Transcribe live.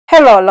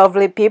Hello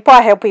lovely people,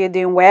 I hope you're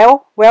doing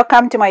well.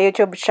 Welcome to my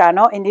YouTube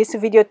channel. In this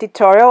video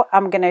tutorial,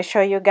 I'm gonna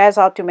show you guys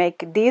how to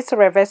make this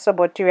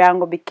reversible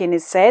triangle bikini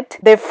set.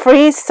 The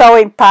free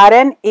sewing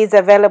pattern is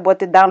available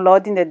to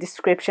download in the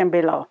description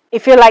below.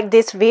 If you like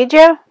this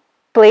video,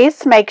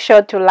 please make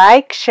sure to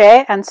like,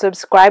 share and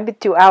subscribe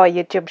to our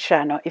YouTube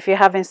channel if you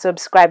haven't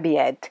subscribed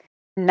yet.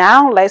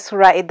 Now let's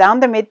write down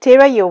the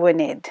material you will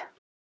need.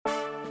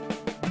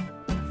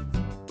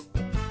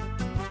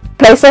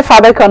 Place the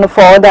fabric on the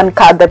fold and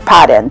cut the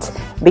patterns,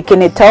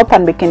 bikini top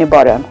and bikini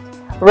bottom.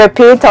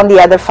 Repeat on the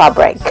other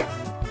fabric.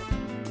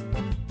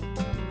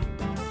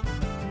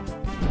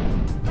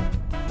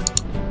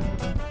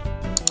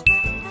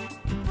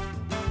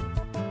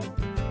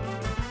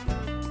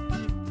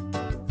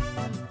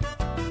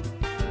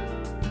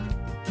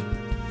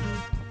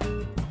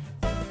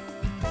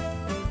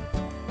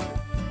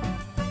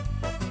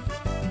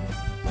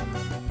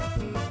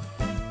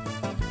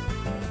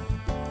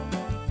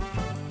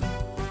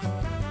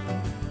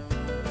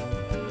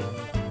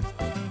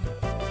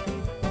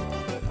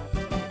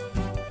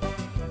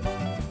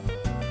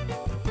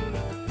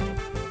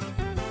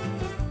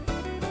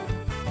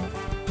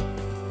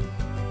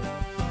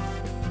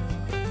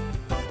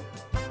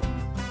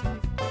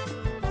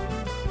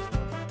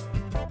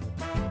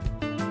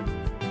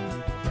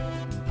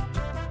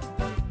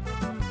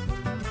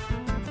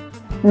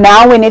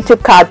 Now we need to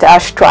cut our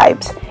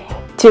stripes.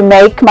 To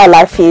make my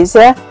life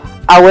easier,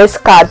 I always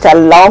cut a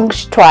long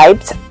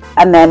stripes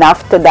and then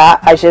after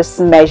that I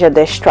just measure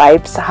the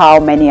stripes how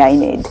many I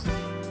need.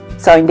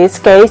 So in this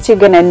case you're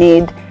gonna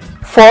need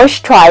 4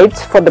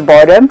 stripes for the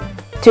bottom,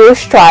 2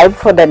 stripes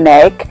for the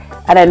neck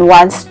and then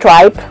 1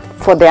 stripe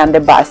for the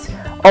underbust.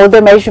 All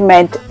the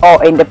measurements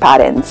are in the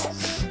patterns.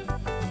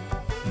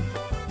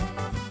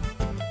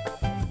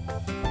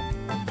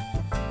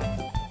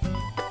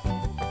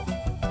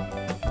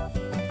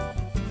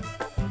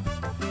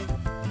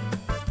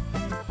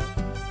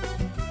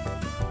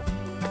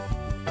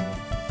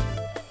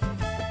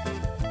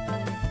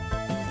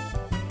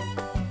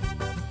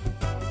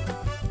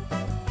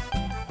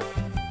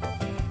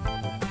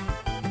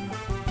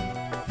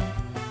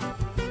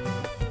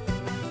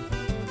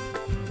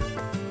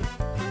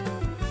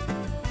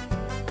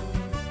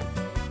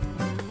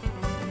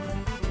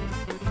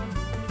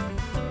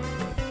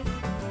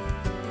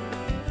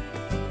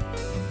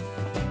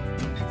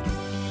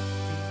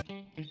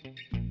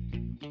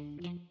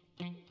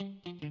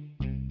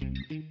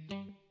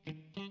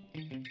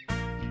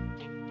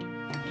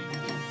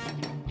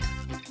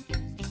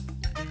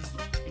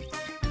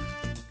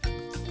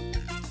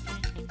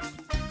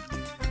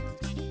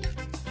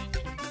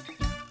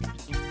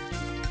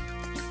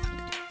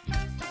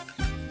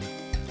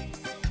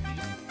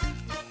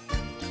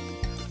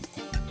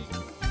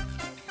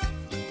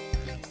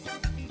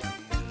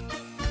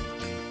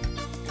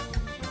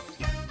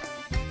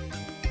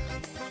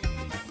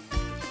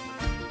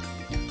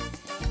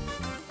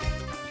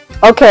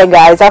 Okay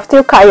guys, after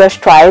you cut your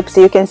stripes,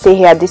 you can see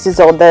here this is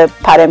all the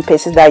pattern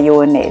pieces that you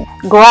will need.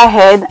 Go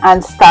ahead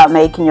and start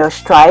making your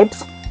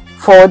stripes.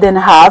 Fold in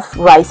half,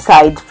 right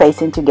side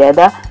facing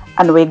together,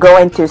 and we're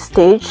going to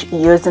stitch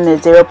using a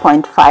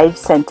 0.5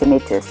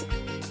 centimeters.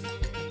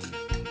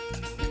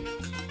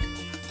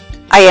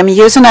 I am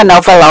using an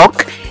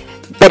overlock,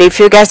 but if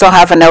you guys don't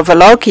have an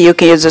overlock, you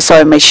can use a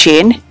sewing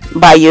machine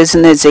by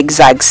using a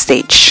zigzag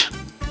stitch.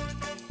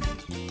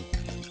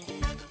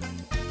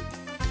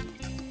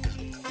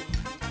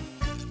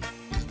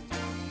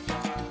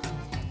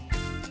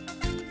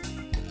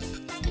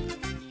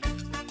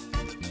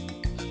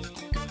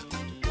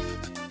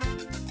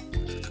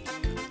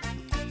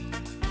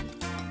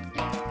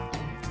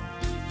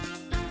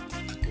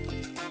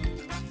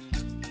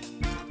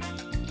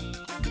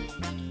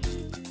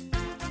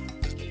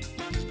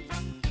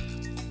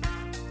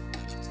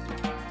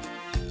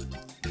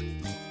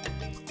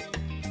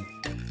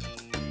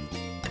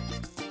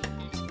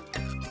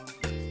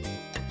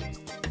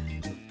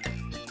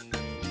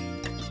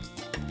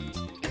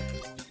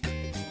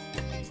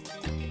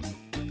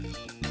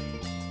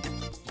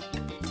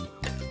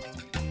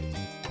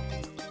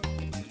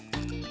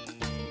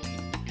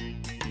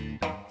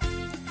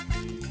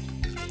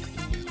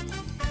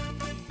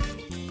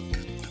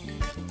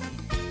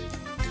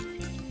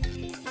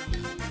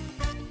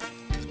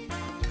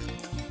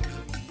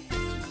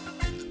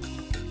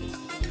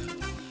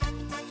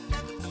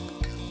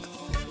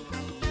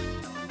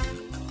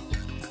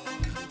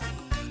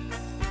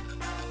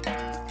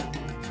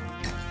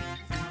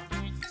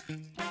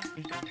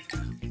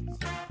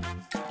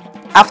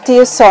 After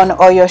you sewn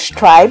all your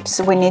stripes,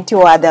 we need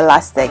to add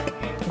elastic.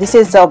 This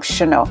is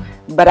optional,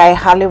 but I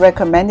highly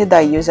recommend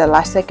that you use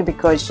elastic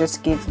because it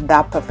just gives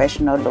that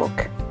professional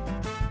look.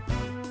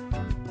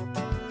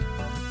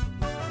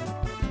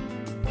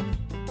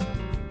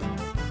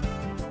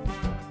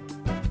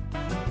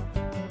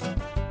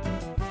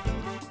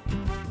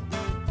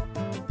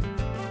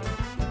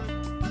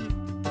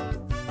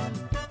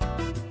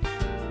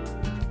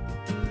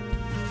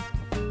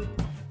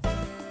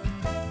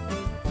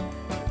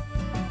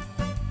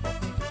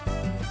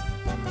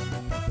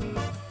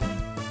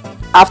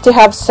 After you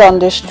have sewn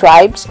the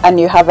stripes and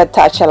you have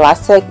attached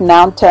elastic,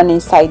 now turn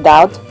inside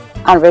out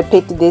and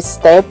repeat this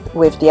step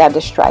with the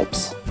other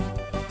stripes.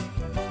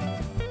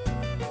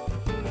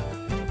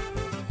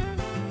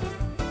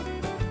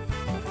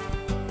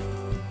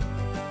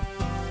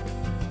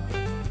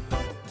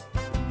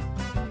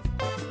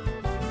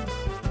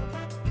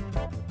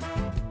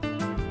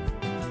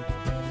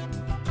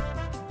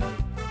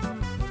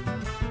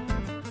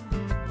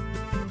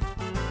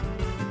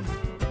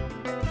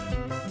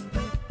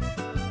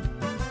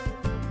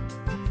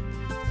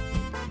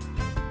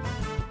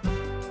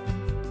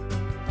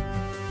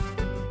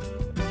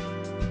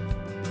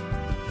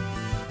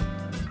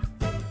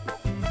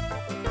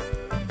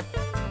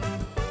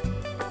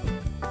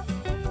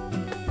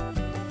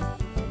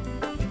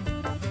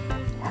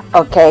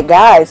 Okay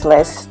guys,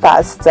 let's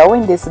start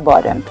sewing this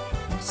bottom.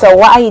 So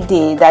what I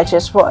did, I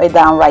just put it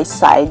down right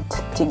side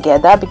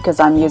together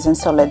because I'm using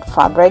solid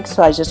fabric,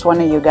 so I just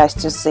wanted you guys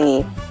to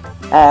see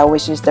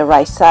which is the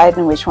right side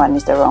and which one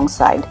is the wrong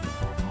side.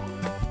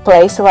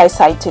 Place right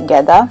side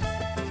together,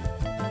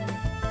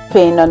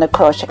 pin on the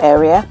crotch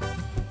area,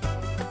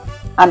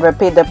 and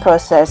repeat the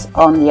process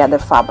on the other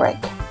fabric.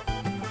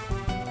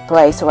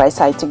 Place right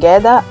side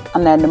together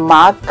and then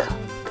mark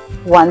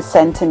 1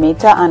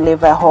 centimeter and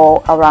leave a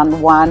hole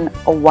around 1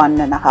 or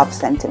 1.5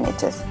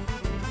 centimeters,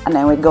 and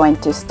then we're going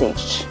to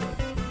stitch.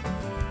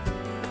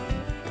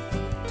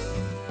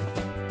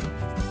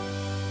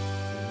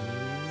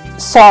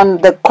 Sew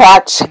the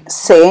crotch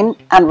seam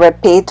and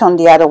repeat on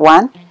the other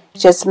one.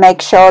 Just make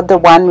sure the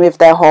one with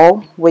the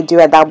hole we do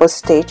a double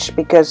stitch,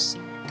 because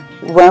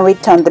when we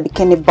turn the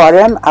bikini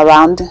bottom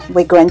around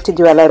we're going to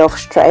do a lot of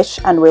stretch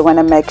and we want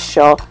to make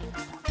sure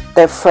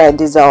the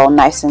thread is all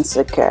nice and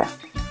secure.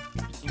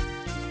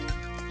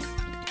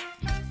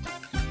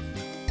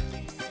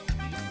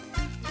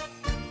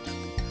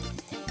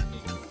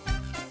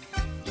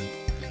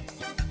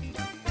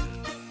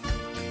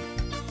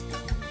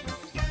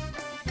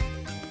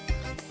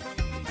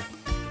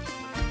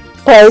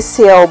 Place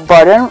your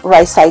bottom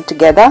right side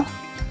together,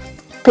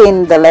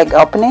 pin the leg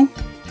opening,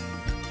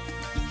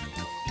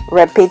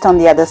 repeat on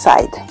the other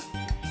side.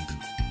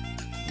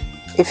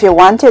 If you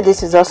want to,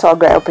 this is also a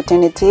great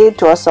opportunity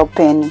to also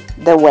pin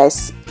the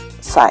waist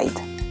side.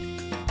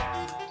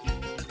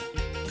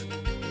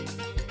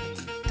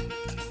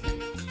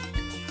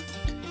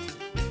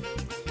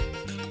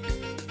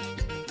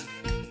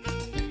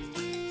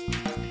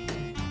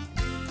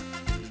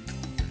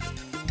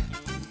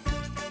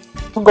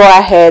 Go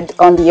ahead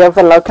on the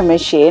overlock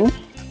machine,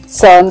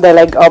 sew the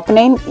leg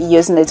opening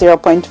using the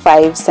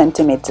 0.5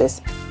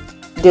 centimeters.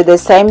 Do the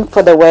same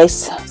for the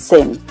waist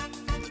seam.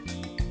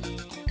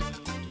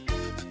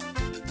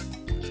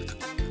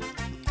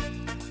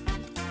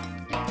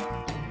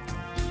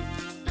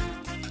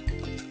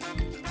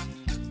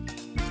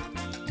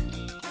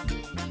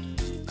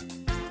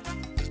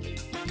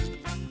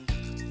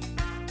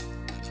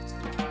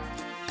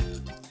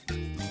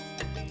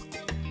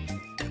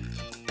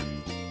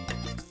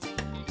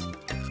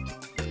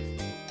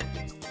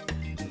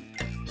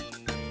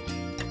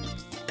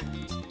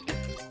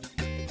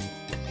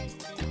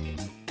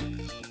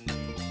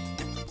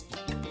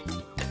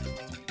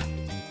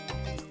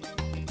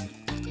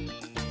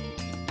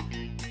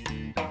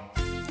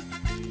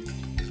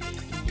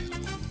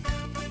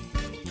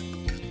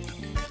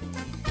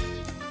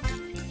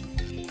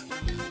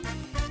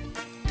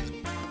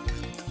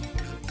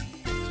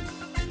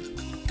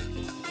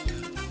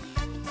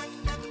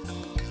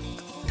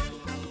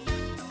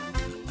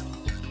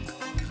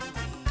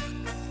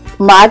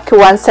 Mark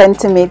 1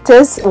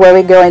 centimeters where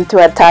we're going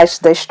to attach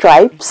the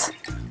stripes.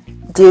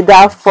 Do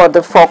that for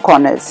the 4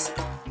 corners.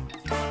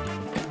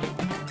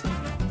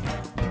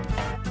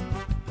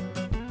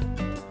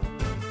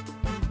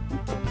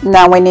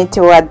 Now we need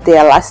to add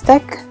the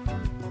elastic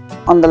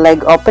on the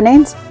leg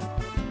openings,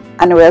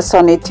 and we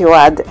also need to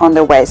add on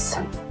the waist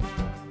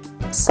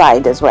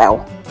side as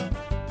well.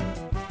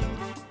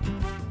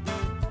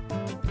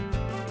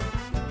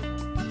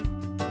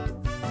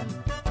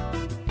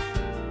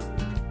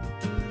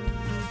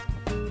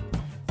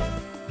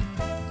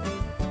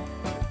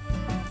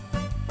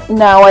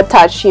 Now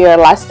attach your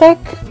elastic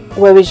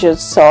where we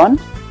just sewn.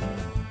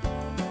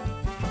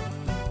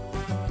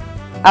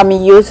 I'm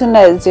using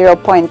a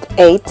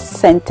 0.8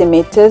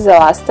 centimeters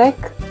elastic.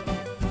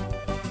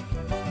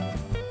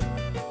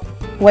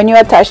 When you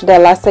attach the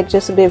elastic,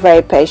 just be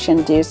very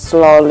patient. You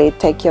slowly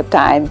take your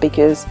time,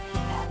 because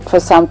for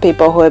some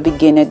people who are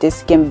beginners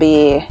this can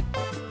be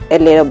a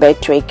little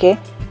bit tricky,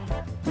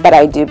 but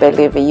I do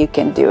believe you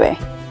can do it.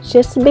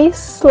 Just be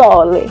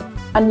slowly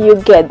and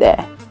you get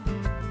there.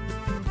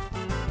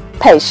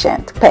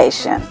 Patient,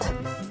 patient.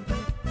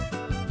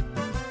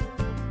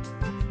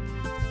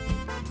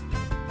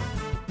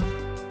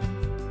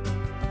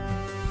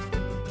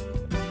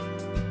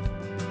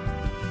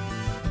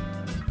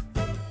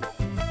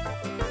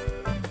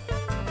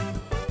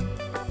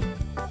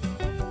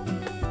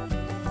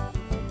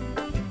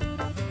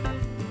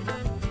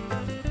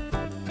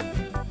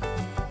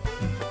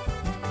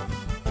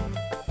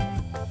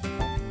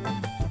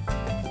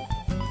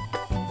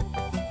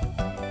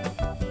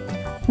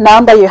 Now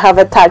that you have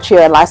attached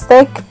your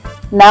elastic,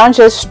 now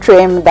just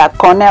trim that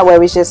corner where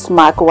we just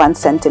mark 1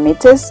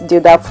 centimeters. Do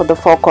that for the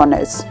 4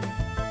 corners.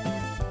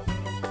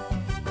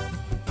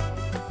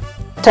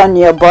 Turn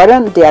your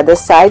bottom the other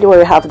side where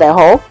you have the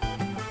hole,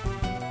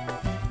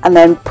 and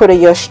then put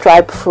your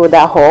stripe through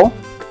that hole,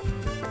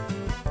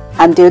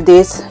 and do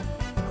this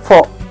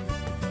for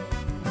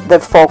the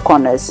 4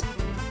 corners.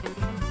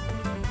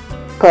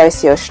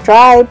 Place your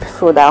stripe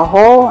through that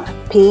hole,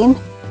 pin.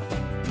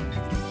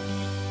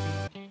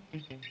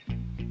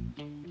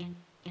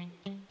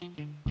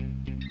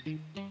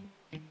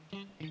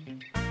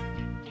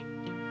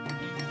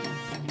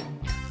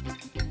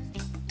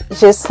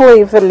 Just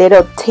leave a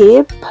little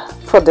tip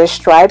for the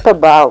stripe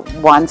about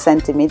 1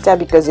 centimeter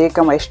because you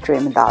can always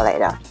trim that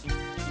later.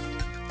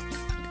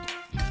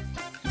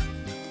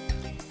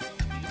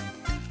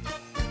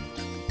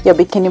 Your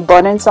bikini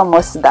bottom is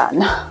almost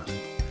done.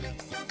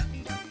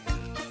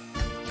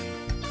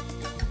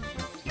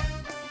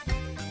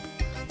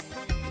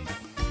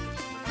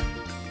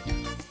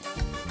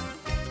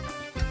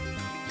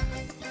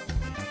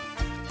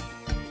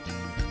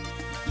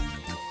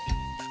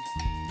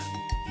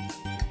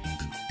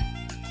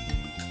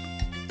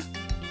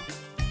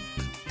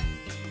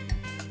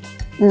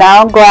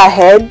 Now go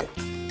ahead,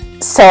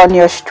 sew on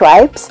your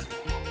stripes.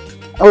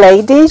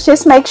 Ladies,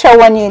 just make sure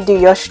when you do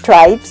your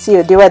stripes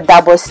you do a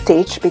double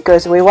stitch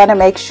because we want to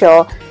make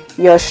sure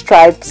your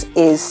stripes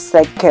is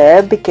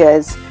secure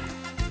because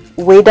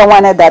we don't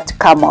want that to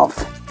come off.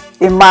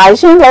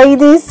 Imagine,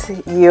 ladies,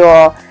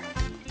 you're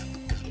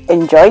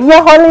enjoying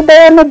your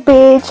holiday on the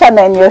beach and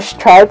then your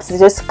stripes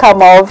just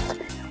come off.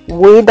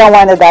 We don't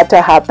want that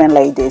to happen,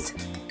 ladies.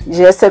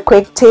 Just a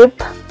quick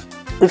tip: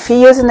 if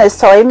you're using a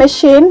sewing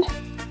machine,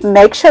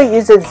 make sure you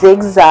use a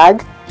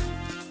zigzag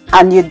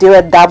and you do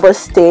a double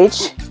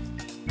stitch,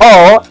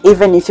 or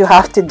even if you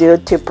have to do a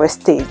triple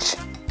stitch,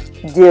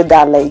 do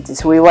that,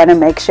 ladies. We want to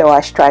make sure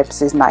our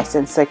stripes is nice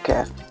and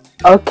secure.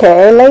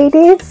 Okay,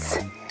 ladies,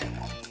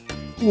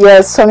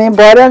 your swimming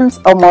bottom's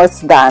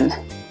almost done.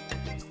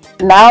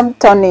 Now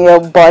turn your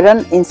bottom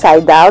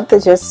inside out.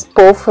 Just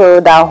pull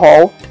through that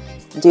hole.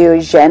 Do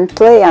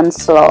gently and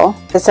slow.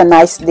 It's a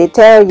nice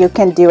detail. You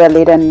can do a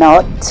little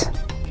knot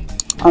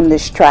on the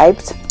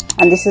stripes,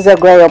 and this is a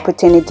great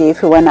opportunity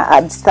if you want to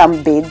add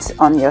some beads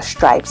on your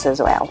stripes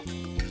as well.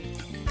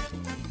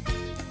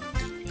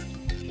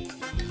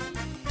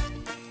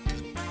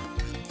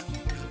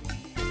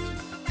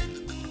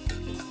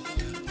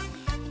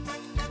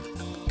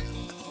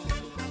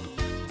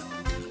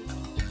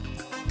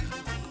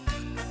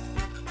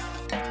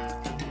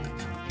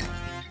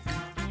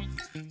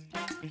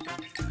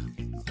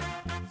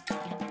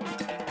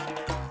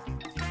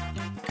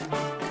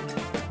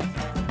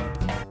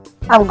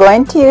 I'm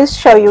going to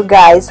show you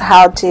guys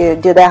how to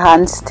do the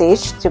hand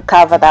stitch to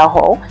cover that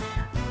hole.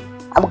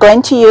 I'm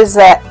going to use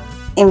an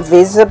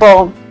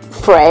invisible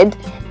thread.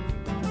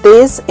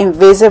 This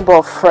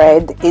invisible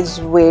thread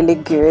is really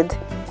good,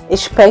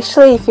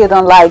 especially if you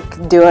don't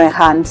like doing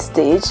hand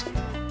stitch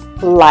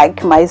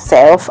like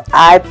myself.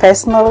 I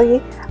personally,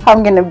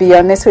 I'm gonna be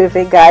honest with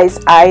you guys,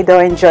 I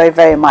don't enjoy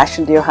very much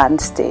to do hand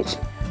stitch.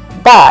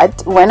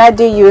 But when I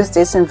do use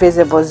this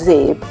invisible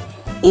zip,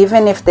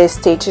 even if the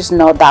stitch is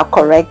not that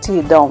correct,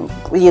 you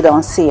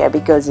don't see it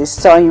because it's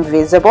so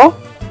invisible.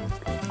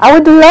 I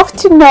would love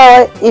to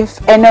know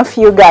if any of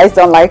you guys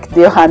don't like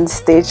the hand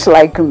stitch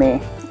like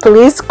me.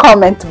 Please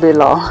comment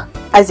below.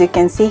 As you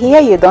can see here,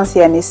 you don't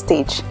see any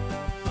stitch.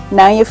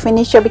 Now you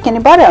finish your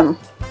bikini bottom.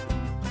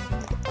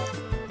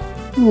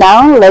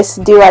 Now let's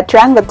do a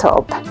triangle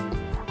top.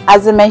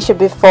 As I mentioned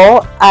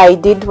before, I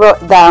did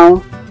write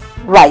down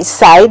right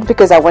side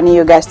because I wanted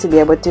you guys to be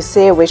able to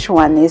see which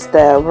one is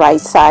the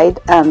right side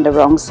and the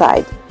wrong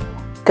side,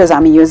 because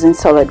I'm using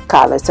solid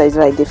color, so it's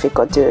very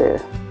difficult to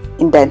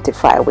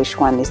identify which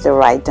one is the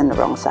right and the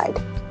wrong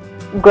side.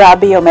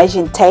 Grab your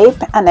measuring tape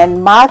and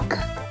then mark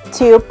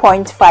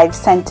 2.5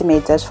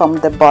 centimeters from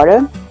the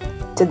bottom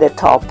to the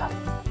top,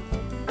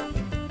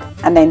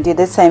 and then do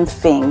the same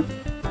thing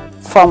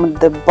from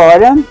the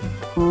bottom.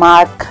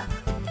 Mark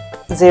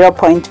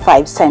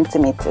 0.5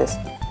 centimeters.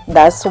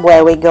 That's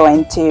where we're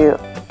going to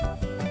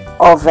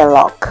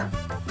overlock.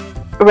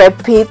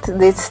 Repeat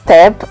this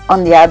step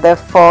on the other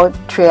 4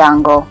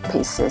 triangle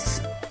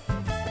pieces.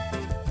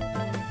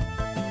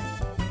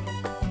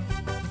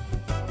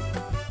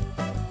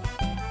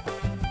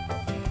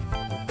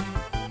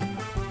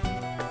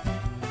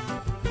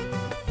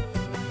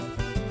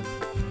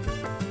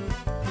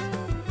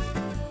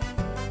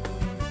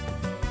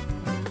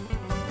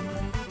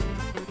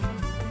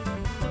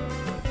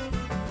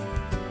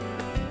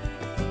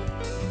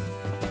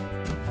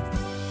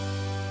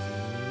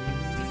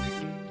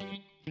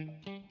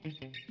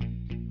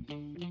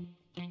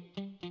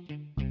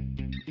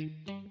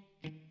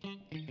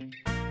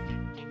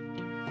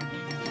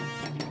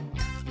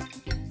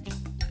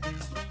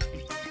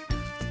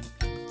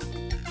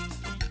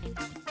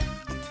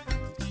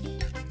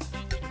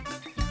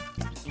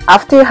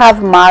 After you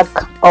have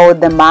marked all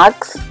the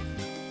marks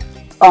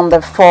on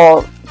the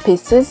 4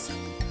 pieces,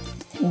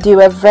 do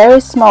a very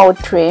small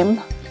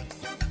trim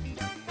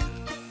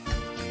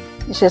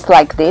just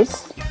like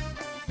this,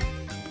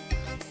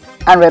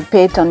 and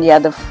repeat on the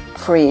other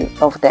 3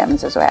 of them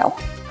as well.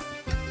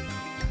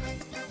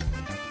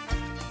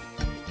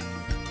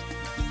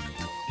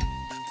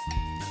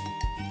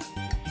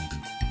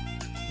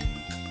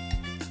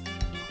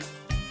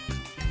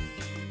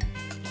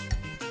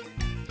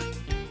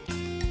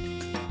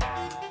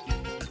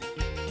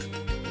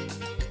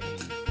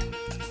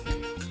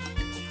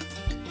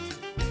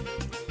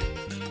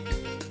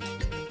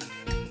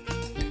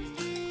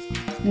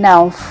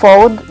 Now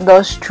fold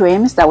those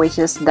trims that we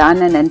just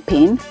done and then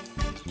pin.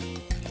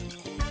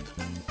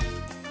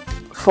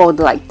 Fold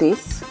like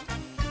this.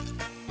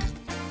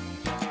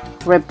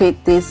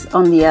 Repeat this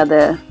on the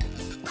other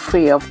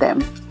 3 of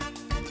them.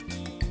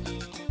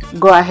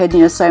 Go ahead in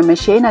your sewing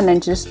machine and then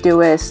just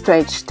do a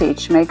straight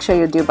stitch. Make sure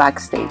you do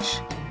back stitch,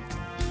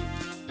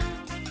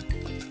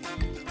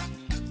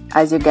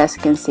 as you guys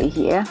can see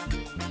here.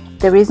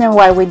 The reason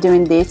why we're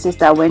doing this is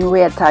that when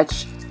we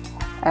attach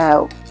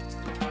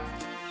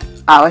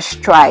our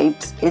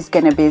stripes, it's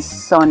gonna be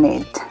sewn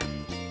it.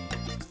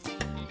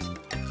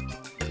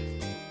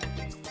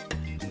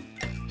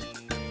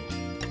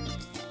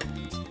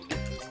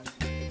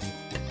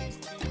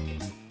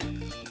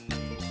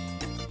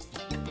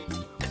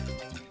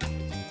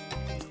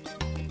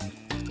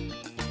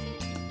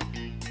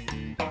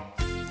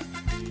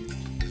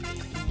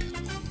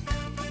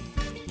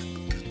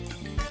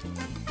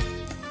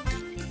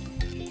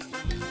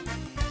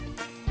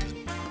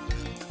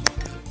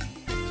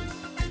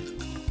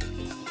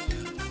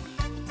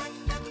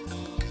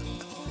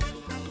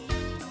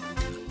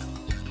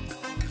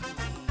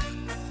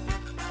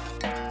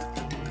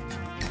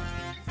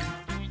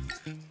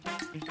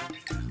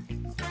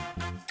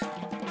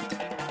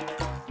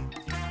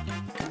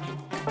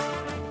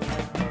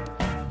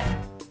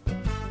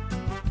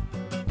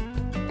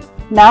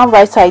 Now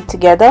right side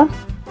together,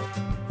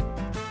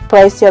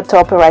 place your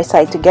top right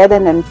side together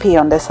and then pin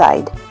on the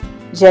side.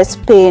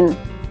 Just pin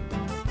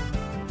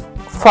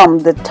from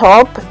the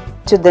top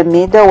to the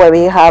middle where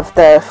we have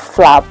the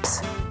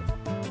flaps,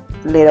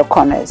 little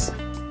corners.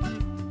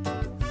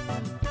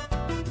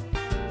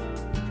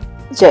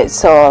 Just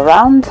sew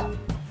around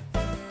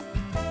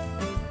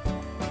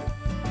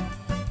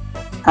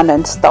and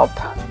then stop.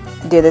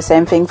 Do the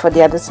same thing for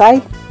the other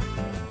side.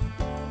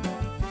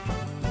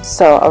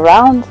 Sew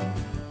around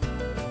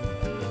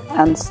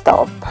and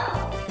stop.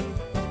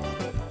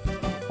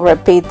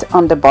 Repeat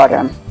on the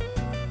bottom.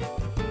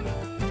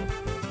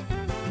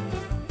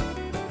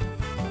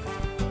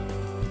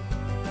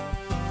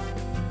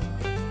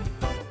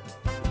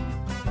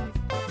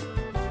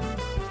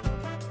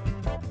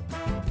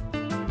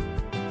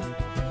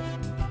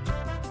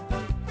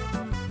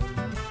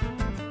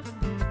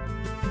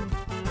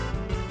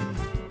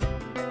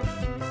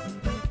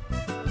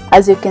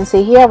 As you can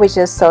see here, we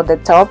just sewed the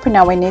top.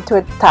 Now we need to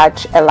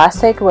attach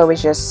elastic where we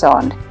just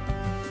sewn,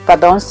 but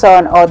don't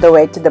sew all the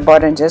way to the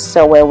bottom, just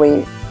sew where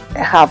we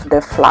have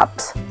the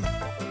flaps.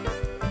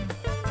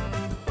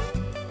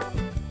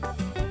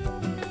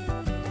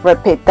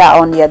 Repeat that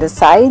on the other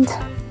side.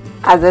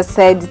 As I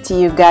said to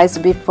you guys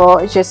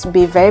before, just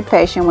be very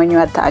patient when you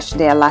attach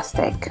the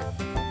elastic.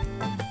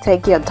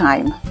 Take your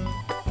time.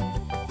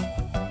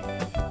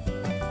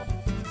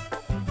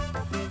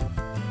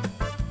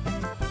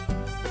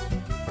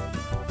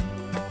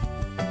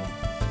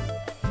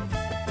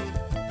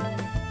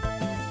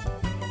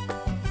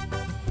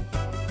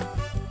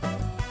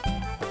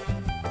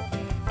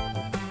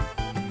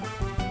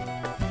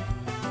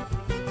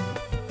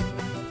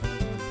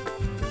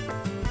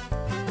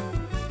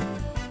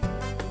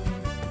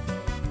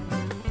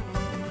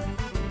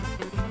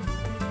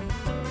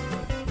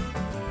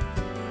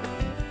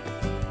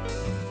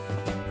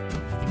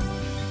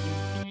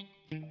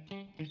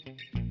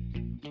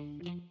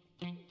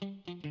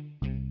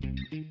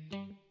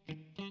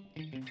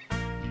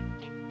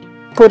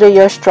 Put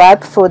your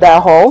strap through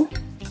that hole.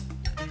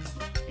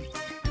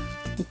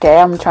 Okay,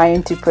 I'm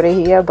trying to put it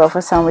here, but for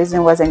some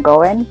reason it wasn't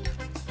going.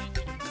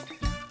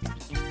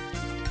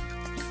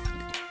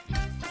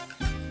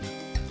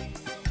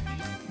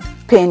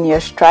 Pin your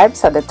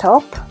stripes at the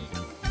top.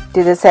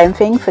 Do the same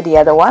thing for the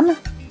other one.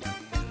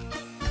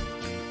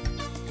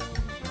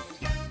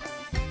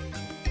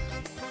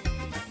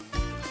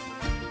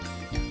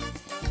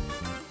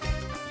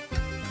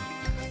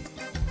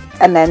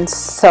 And then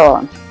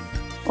sew.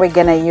 We're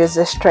gonna use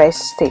a straight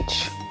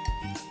stitch.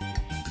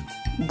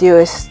 Do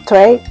a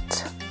straight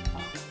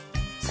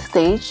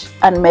stitch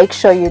and make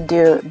sure you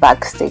do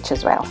back stitch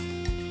as well.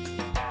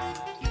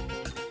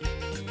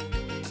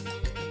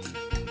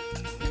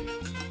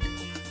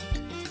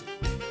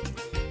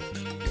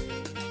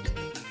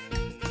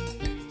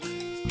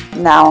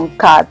 Now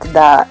cut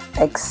the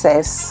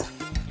excess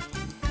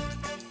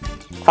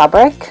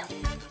fabric.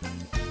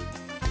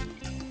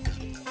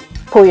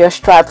 Pull your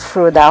strap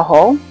through that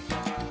hole.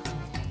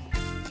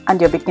 And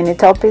your bikini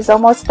top is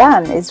almost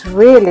done. It's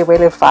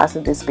really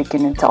fast, this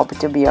bikini top,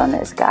 to be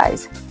honest,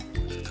 guys.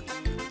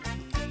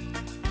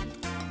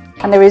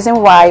 And the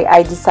reason why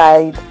I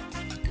decided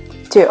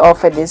to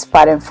offer this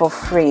pattern for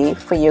free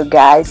for you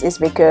guys is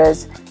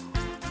because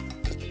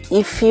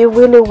if you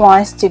really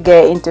want to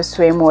get into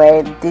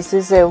swimwear, this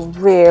is a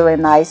really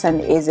nice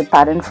and easy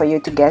pattern for you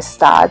to get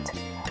started,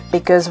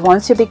 because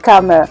once you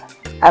become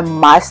a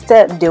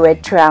master, do a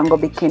triangle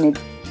bikini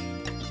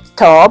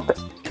top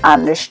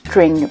and a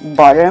string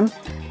bottom,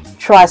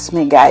 trust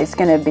me guys, it's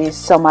gonna be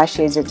so much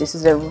easier. This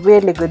is a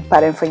really good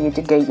pattern for you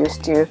to get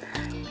used to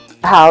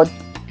how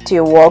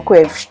to work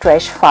with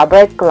stretch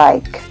fabric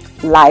like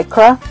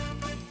lycra.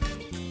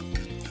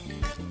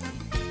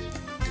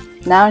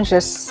 Now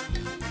just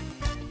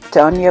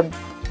turn your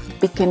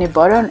bikini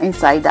bottom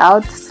inside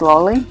out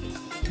slowly.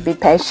 Be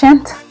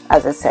patient,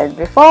 as I said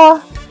before.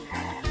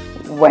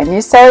 When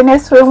you're sewing a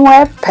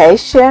swimwear,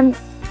 patient,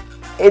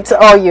 it's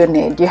all you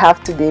need. You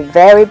have to be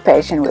very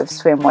patient with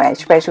swimwear,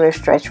 especially with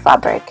stretch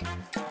fabric.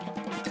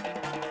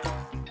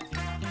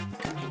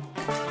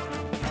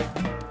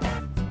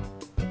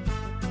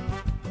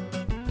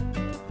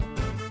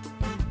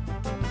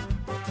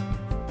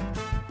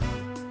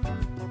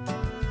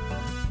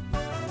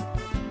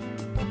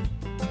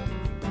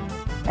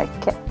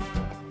 Okay,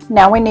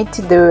 now we need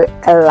to do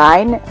a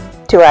line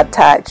to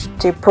attach,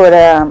 to put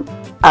a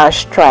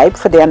stripe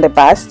for the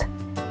underbust.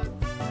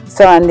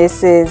 So, and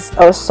this is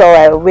also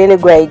a really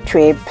great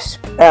tip,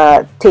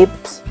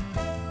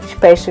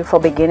 especially for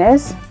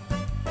beginners.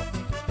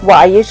 What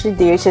I usually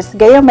do is just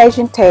get your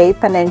measuring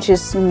tape and then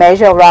just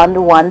measure around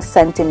 1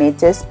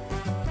 centimeter.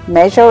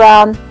 Measure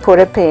around, put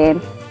a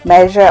pin,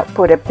 measure,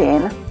 put a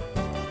pin.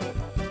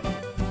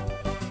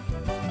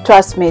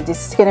 Trust me,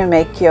 this is gonna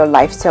make your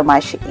life so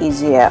much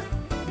easier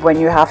when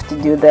you have to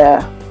do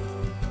the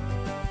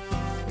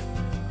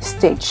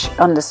stitch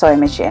on the sewing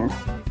machine.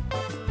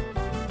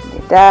 Do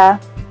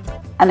that.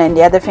 And then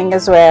the other thing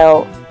as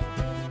well,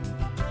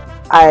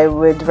 I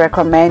would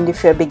recommend,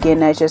 if you're a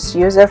beginner, just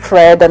use a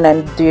thread and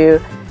then do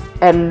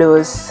a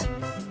loose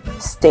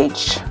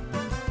stitch.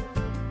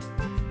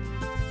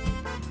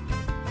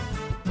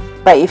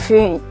 But if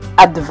you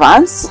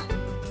advance,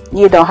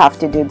 you don't have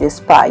to do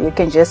this part. You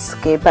can just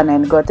skip and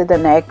then go to the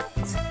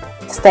next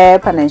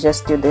step and then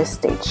just do this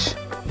stitch.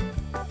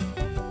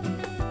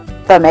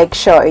 But make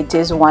sure it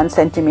is 1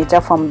 centimeter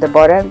from the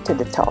bottom to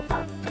the top.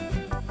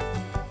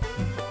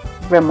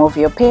 Remove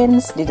your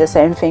pins, do the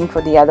same thing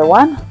for the other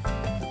one.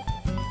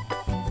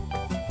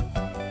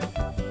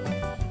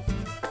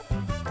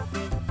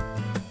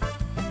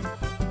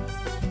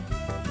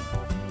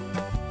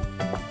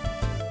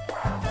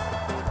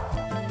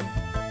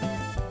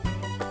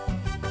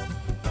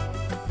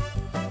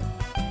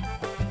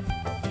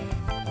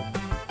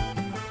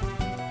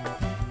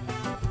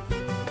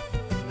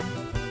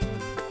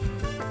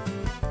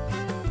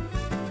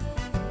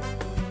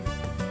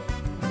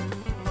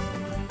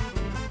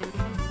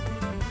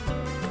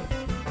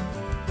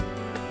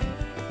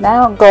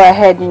 Now go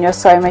ahead in your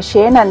sewing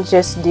machine and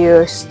just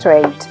do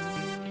straight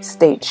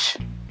stitch.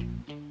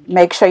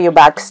 Make sure you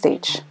back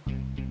stitch.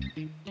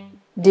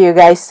 Do you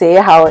guys see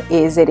how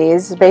easy it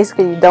is?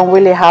 Basically, you don't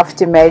really have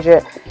to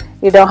measure.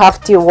 You don't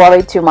have to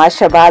worry too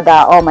much about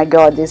that. Oh my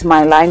god, is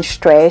my line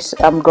straight?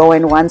 I'm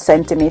going 1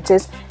 centimeter.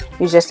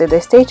 You just do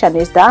the stitch and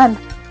it's done.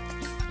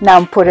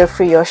 Now put it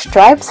through your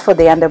stripes for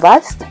the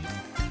underbust,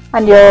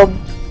 and your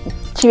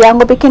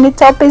triangle bikini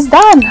top is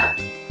done.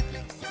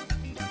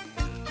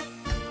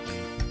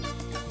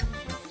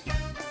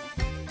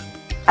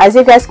 As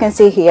you guys can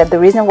see here, the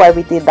reason why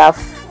we did that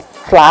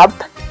flap,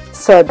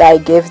 so that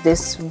it gives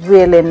this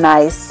really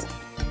nice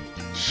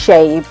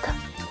shape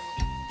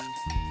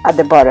at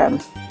the bottom.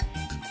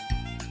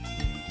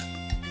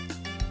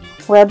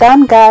 Well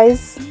done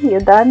guys,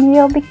 you're done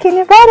your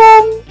bikini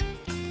bottom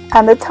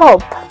and the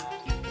top.